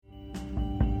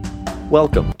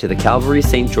Welcome to the Calvary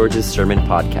St. George's Sermon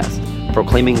Podcast,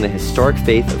 proclaiming the historic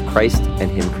faith of Christ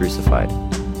and Him crucified.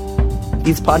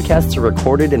 These podcasts are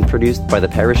recorded and produced by the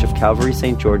parish of Calvary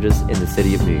St. George's in the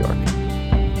city of New York.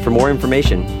 For more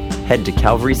information, head to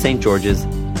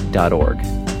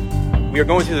calvarystjourges.org. We are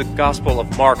going through the Gospel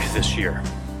of Mark this year.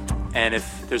 And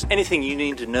if there's anything you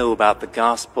need to know about the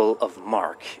Gospel of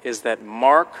Mark, is that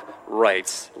Mark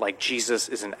writes like Jesus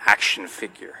is an action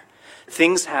figure.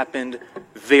 Things happened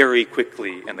very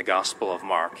quickly in the Gospel of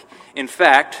Mark. In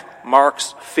fact,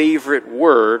 Mark's favorite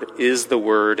word is the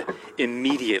word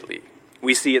immediately.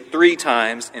 We see it 3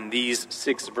 times in these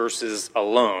 6 verses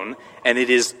alone, and it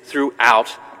is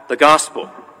throughout the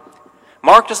Gospel.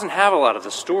 Mark doesn't have a lot of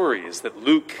the stories that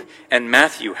Luke and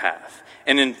Matthew have.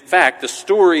 And in fact, the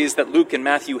stories that Luke and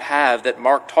Matthew have that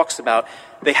Mark talks about,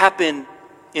 they happen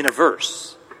in a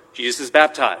verse. Jesus is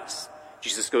baptized.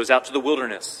 Jesus goes out to the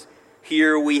wilderness.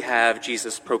 Here we have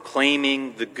Jesus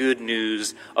proclaiming the good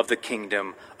news of the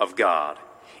kingdom of God.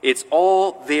 It's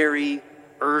all very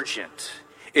urgent.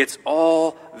 It's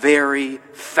all very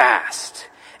fast.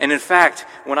 And in fact,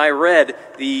 when I read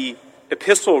the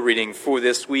epistle reading for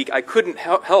this week, I couldn't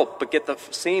help but get the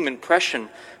same impression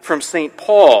from St.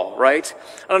 Paul, right?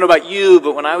 I don't know about you,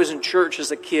 but when I was in church as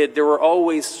a kid, there were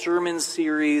always sermon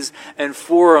series and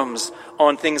forums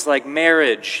on things like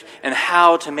marriage and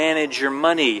how to manage your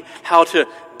money, how to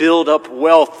build up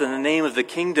wealth in the name of the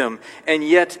kingdom. And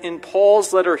yet in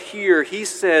Paul's letter here, he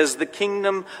says the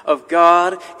kingdom of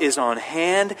God is on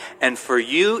hand. And for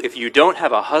you, if you don't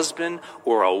have a husband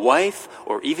or a wife,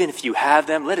 or even if you have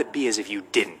them, let it be as if you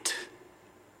didn't.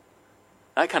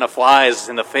 That kind of flies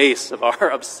in the face of our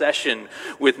obsession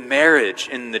with marriage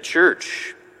in the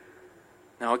church.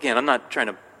 Now again, I'm not trying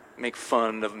to make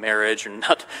fun of marriage or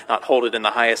not hold it in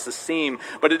the highest esteem,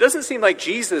 but it doesn't seem like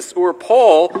Jesus or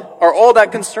Paul are all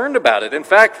that concerned about it. In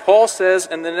fact, Paul says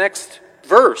in the next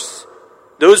verse,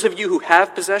 those of you who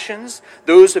have possessions,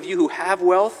 those of you who have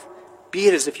wealth, be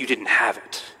it as if you didn't have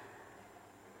it.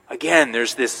 Again,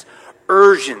 there's this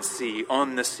urgency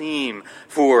on the scene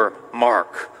for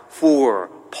Mark, for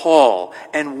Paul.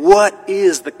 And what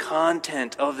is the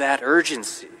content of that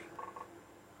urgency?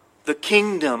 The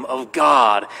kingdom of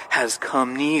God has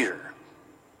come near.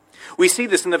 We see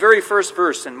this in the very first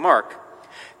verse in Mark.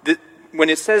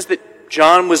 When it says that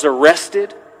John was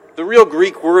arrested, the real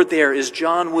Greek word there is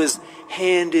John was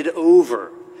handed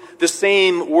over. The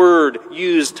same word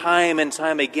used time and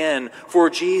time again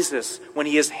for Jesus when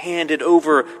he is handed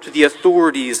over to the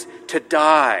authorities to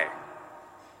die.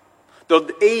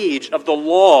 The age of the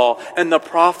law and the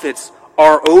prophets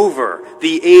are over.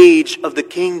 The age of the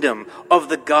kingdom of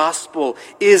the gospel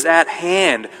is at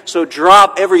hand. So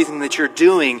drop everything that you're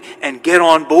doing and get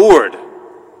on board.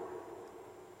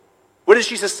 What does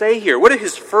Jesus say here? What are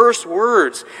his first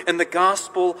words in the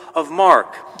Gospel of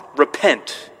Mark?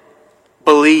 Repent.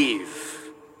 Believe.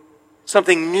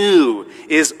 Something new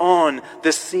is on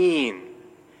the scene.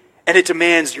 And it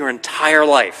demands your entire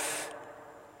life.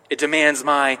 It demands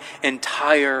my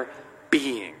entire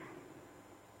being.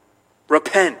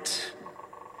 Repent.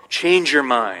 Change your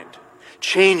mind.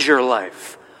 Change your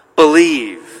life.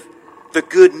 Believe. The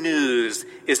good news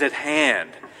is at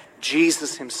hand.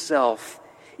 Jesus himself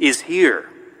is here.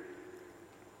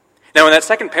 Now in that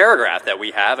second paragraph that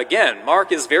we have, again,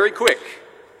 Mark is very quick.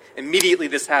 Immediately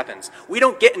this happens. We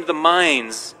don't get into the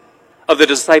minds of the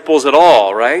disciples at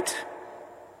all, right?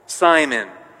 Simon,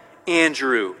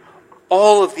 Andrew,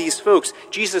 all of these folks.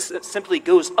 Jesus simply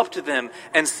goes up to them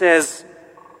and says,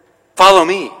 follow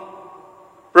me.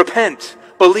 Repent.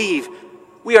 Believe.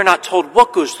 We are not told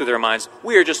what goes through their minds.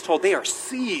 We are just told they are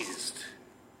seized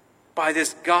by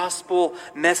this gospel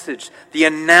message, the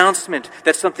announcement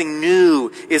that something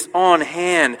new is on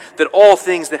hand, that all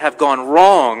things that have gone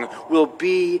wrong will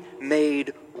be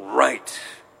made right.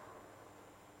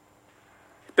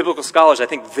 Biblical scholars, I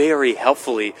think, very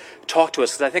helpfully talk to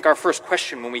us, because I think our first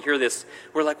question when we hear this,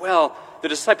 we're like, well, the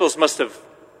disciples must have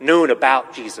known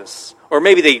about Jesus. Or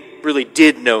maybe they really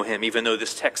did know him, even though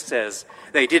this text says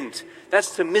they didn't.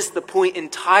 That's to miss the point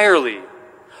entirely.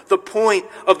 The point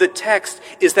of the text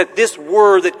is that this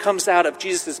word that comes out of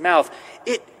Jesus' mouth,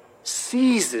 it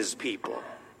seizes people.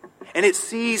 And it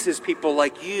seizes people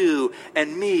like you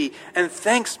and me. And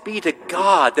thanks be to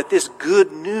God that this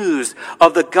good news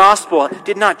of the gospel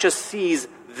did not just seize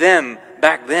them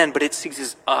back then, but it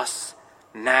seizes us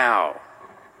now.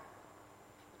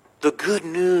 The good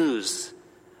news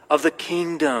of the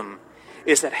kingdom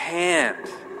is at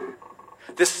hand.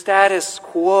 The status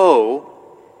quo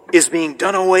is being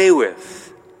done away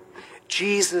with.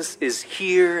 Jesus is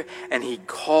here and he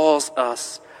calls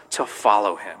us to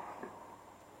follow him.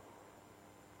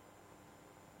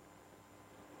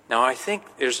 Now, I think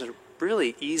there's a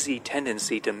really easy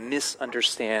tendency to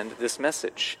misunderstand this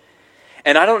message.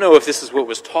 And I don't know if this is what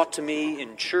was taught to me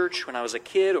in church when I was a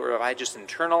kid or if I just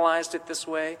internalized it this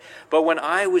way. But when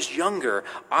I was younger,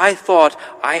 I thought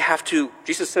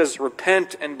Jesus says,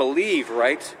 repent and believe,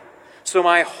 right? So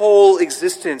my whole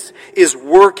existence is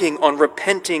working on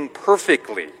repenting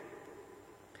perfectly.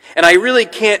 And I really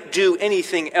can't do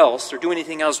anything else or do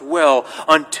anything else well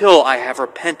until I have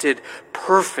repented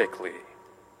perfectly.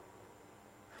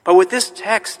 But what this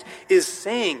text is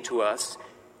saying to us,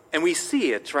 and we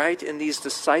see it, right, in these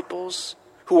disciples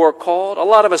who are called. A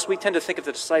lot of us, we tend to think of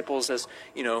the disciples as,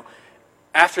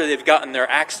 after they've gotten their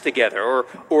acts together,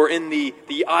 or in the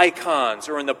icons,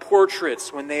 or in the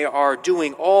portraits when they are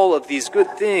doing all of these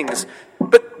good things.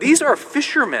 But these are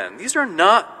fishermen. These are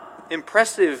not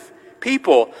impressive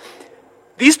people.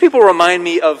 These people remind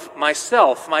me of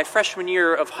myself, my freshman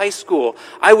year of high school.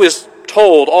 I was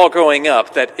told all growing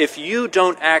up that if you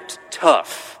don't act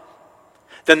tough,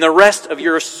 then the rest of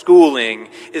your schooling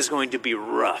is going to be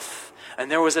rough. And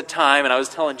there was a time, and I was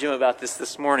telling Jim about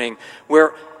this morning,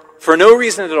 where for no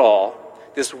reason at all,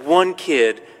 this one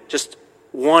kid just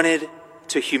wanted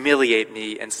to humiliate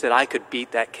me and said I could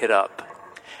beat that kid up.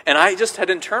 And I just had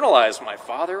internalized what my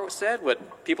father said,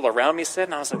 what people around me said,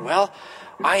 and I was like, well,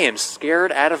 I am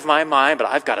scared out of my mind, but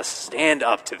I've got to stand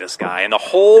up to this guy. And the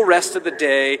whole rest of the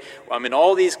day, I'm in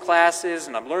all these classes,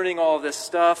 and I'm learning all this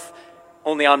stuff,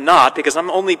 only I'm not, because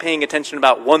I'm only paying attention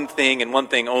about one thing and one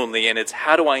thing only, and it's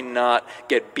how do I not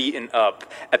get beaten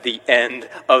up at the end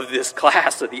of this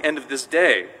class, at the end of this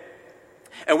day.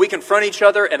 And we confront each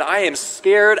other, and I am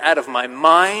scared out of my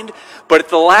mind, but at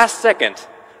the last second,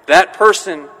 that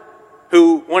person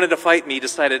who wanted to fight me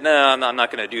decided, no, I'm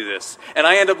not going to do this. And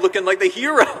I end up looking like the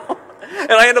hero.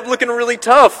 And I end up looking really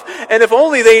tough. And if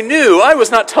only they knew, I was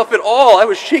not tough at all. I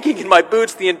was shaking in my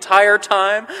boots the entire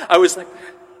time. I was like,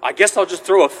 I guess I'll just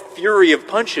throw a fury of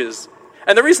punches.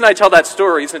 And the reason I tell that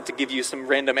story isn't to give you some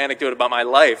random anecdote about my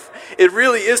life. It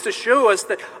really is to show us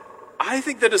that I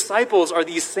think the disciples are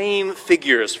these same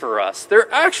figures for us.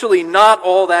 They're actually not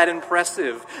all that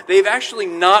impressive. They've actually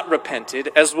not repented,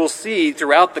 as we'll see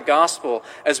throughout the gospel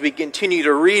as we continue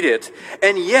to read it.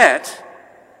 And yet,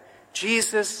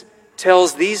 Jesus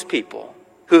tells these people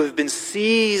who have been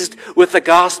seized with the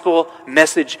gospel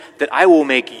message that I will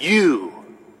make you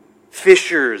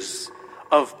fishers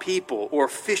of people, or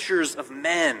fishers of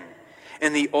men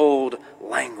in the old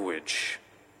language.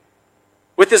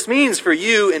 What this means for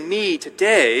you and me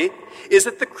today is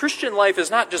that the Christian life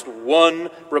is not just one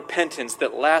repentance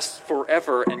that lasts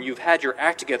forever and you've had your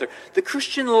act together. The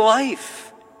Christian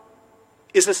life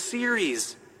is a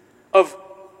series of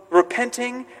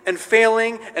repenting and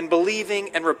failing and believing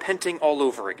and repenting all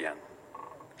over again.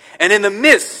 And in the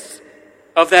midst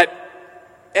of that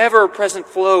ever-present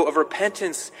flow of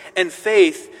repentance and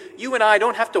faith, you and I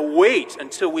don't have to wait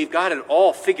until we've got it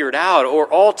all figured out or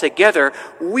all together.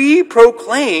 We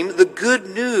proclaim the good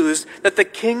news that the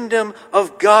kingdom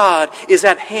of God is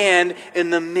at hand in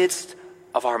the midst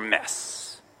of our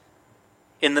mess,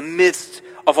 in the midst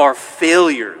of our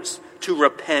failures to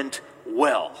repent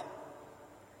well.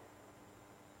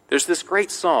 There's this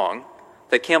great song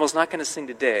that Campbell's not going to sing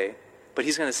today, but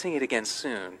he's going to sing it again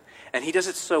soon. And he does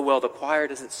it so well, the choir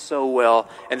does it so well,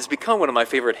 and it's become one of my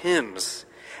favorite hymns.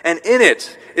 And in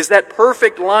it is that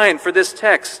perfect line for this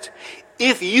text.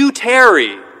 If you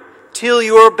tarry till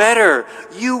you're better,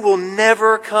 you will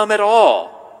never come at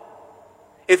all.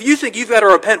 If you think you've got to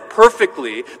repent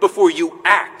perfectly before you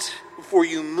act, before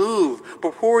you move,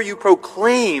 before you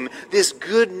proclaim this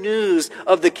good news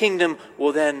of the kingdom,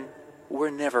 well then, we're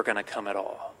never going to come at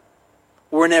all.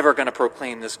 We're never going to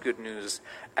proclaim this good news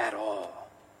at all.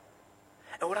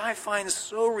 And what I find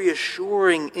so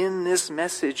reassuring in this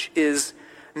message is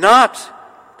not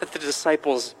that the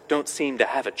disciples don't seem to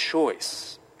have a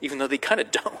choice, even though they kind of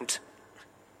don't.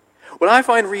 What I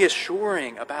find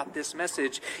reassuring about this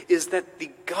message is that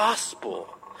the gospel,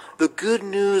 the good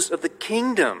news of the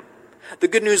kingdom, the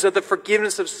good news of the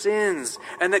forgiveness of sins,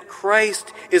 and that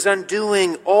Christ is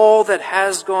undoing all that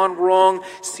has gone wrong,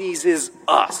 seizes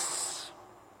us.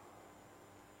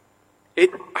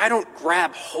 I don't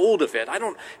grab hold of it. I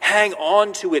don't hang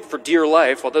on to it for dear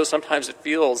life, although sometimes it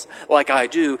feels like I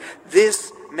do.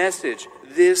 This message,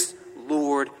 this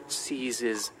Lord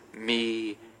seizes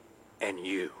me and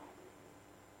you.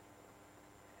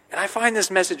 And I find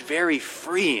this message very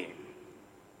freeing.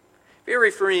 Very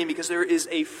freeing because there is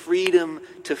a freedom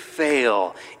to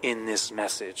fail in this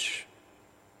message.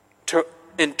 To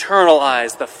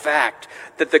internalize the fact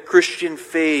that the Christian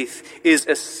faith is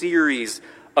a series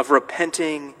of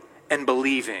repenting and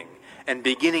believing and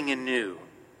beginning anew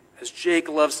As Jake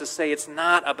loves to say, it's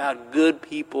not about good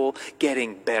people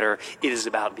getting better. It is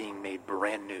about being made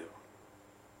brand new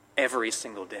every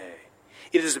single day.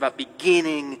 It is about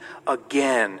beginning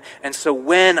again. And so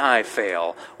when I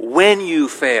fail, when you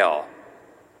fail,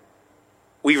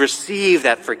 we receive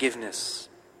that forgiveness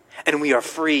and we are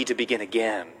free to begin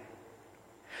again.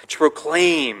 To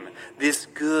proclaim this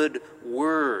good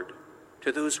word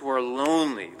to those who are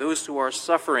lonely, those who are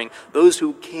suffering, those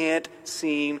who can't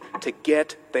seem to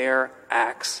get their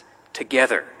acts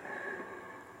together.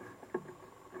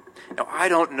 Now, I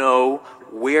don't know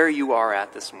where you are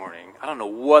at this morning. I don't know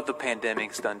what the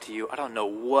pandemic's done to you. I don't know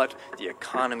what the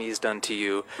economy has done to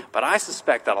you. But I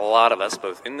suspect that a lot of us,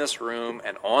 both in this room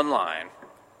and online,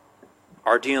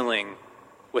 are dealing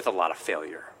with a lot of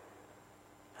failure.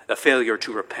 The failure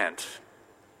to repent.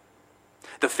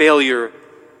 The failure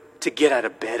to get out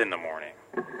of bed in the morning.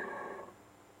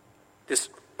 This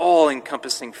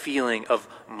all-encompassing feeling of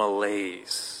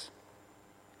malaise.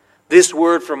 This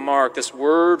word from Mark, this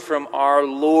word from our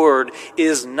Lord,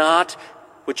 is not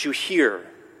what you hear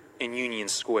in Union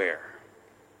Square.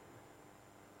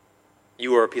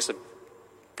 You are a piece of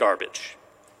garbage.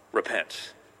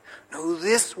 Repent. No,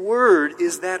 this word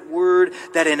is that word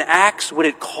that enacts what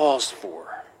it calls for.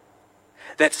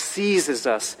 That seizes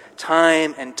us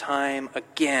time and time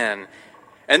again.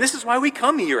 And this is why we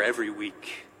come here every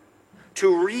week.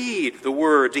 To read the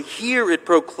word, to hear it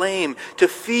proclaimed, to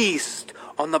feast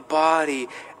on the body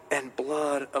and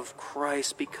blood of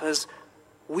Christ, because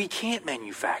we can't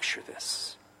manufacture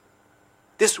this.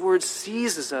 This word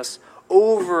seizes us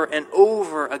over and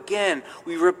over again.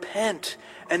 We repent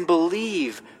and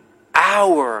believe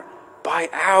hour by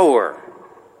hour.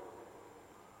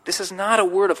 This is not a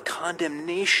word of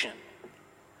condemnation.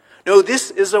 No, this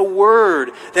is a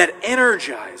word that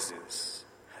energizes,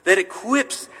 that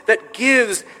equips, that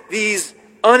gives these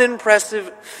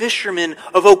unimpressive fishermen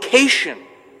a vocation.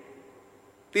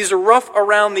 These are rough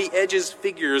around the edges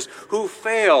figures who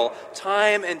fail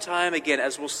time and time again,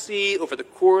 as we'll see over the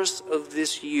course of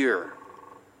this year.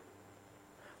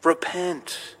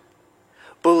 Repent,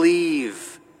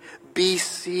 believe, be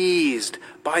seized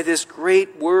by this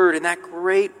great word. And that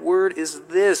great word is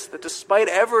this, that despite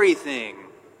everything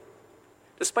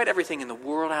in the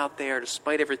world out there,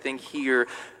 despite everything here,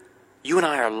 you and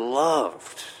I are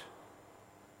loved.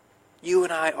 You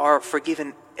and I are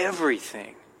forgiven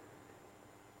everything.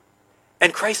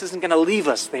 And Christ isn't going to leave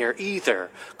us there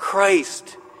either.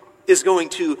 Christ is going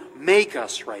to make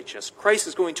us righteous. Christ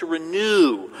is going to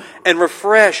renew and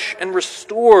refresh and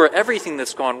restore everything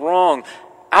that's gone wrong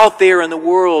out there in the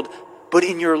world, but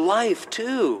in your life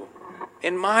too,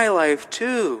 in my life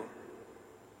too.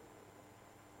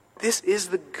 This is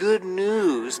the good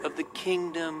news of the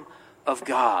kingdom of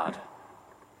God,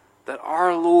 that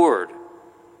our Lord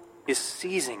is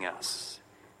seizing us,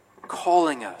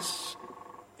 calling us,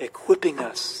 equipping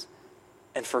us,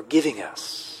 and forgiving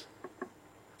us.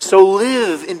 So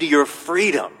live into your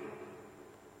freedom.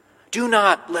 Do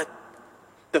not let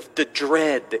the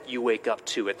dread that you wake up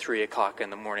to at 3 o'clock in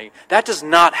the morning, that does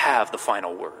not have the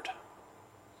final word.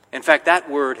 In fact, that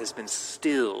word has been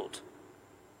stilled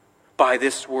by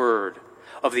this word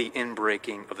of the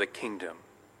inbreaking of the kingdom.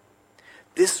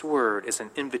 This word is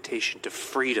an invitation to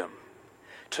freedom,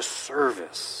 to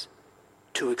service,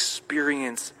 to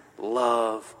experience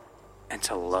love, and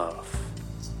to love.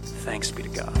 Thanks be to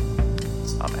God.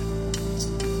 Amen.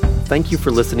 Thank you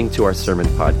for listening to our sermon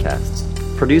podcast,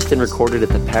 produced and recorded at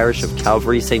the parish of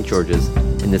Calvary St. George's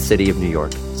in the city of New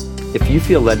York. If you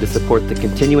feel led to support the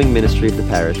continuing ministry of the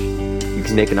parish, you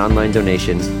can make an online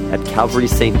donation at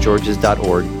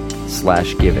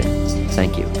calvarystgeorges.org/giving.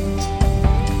 Thank you.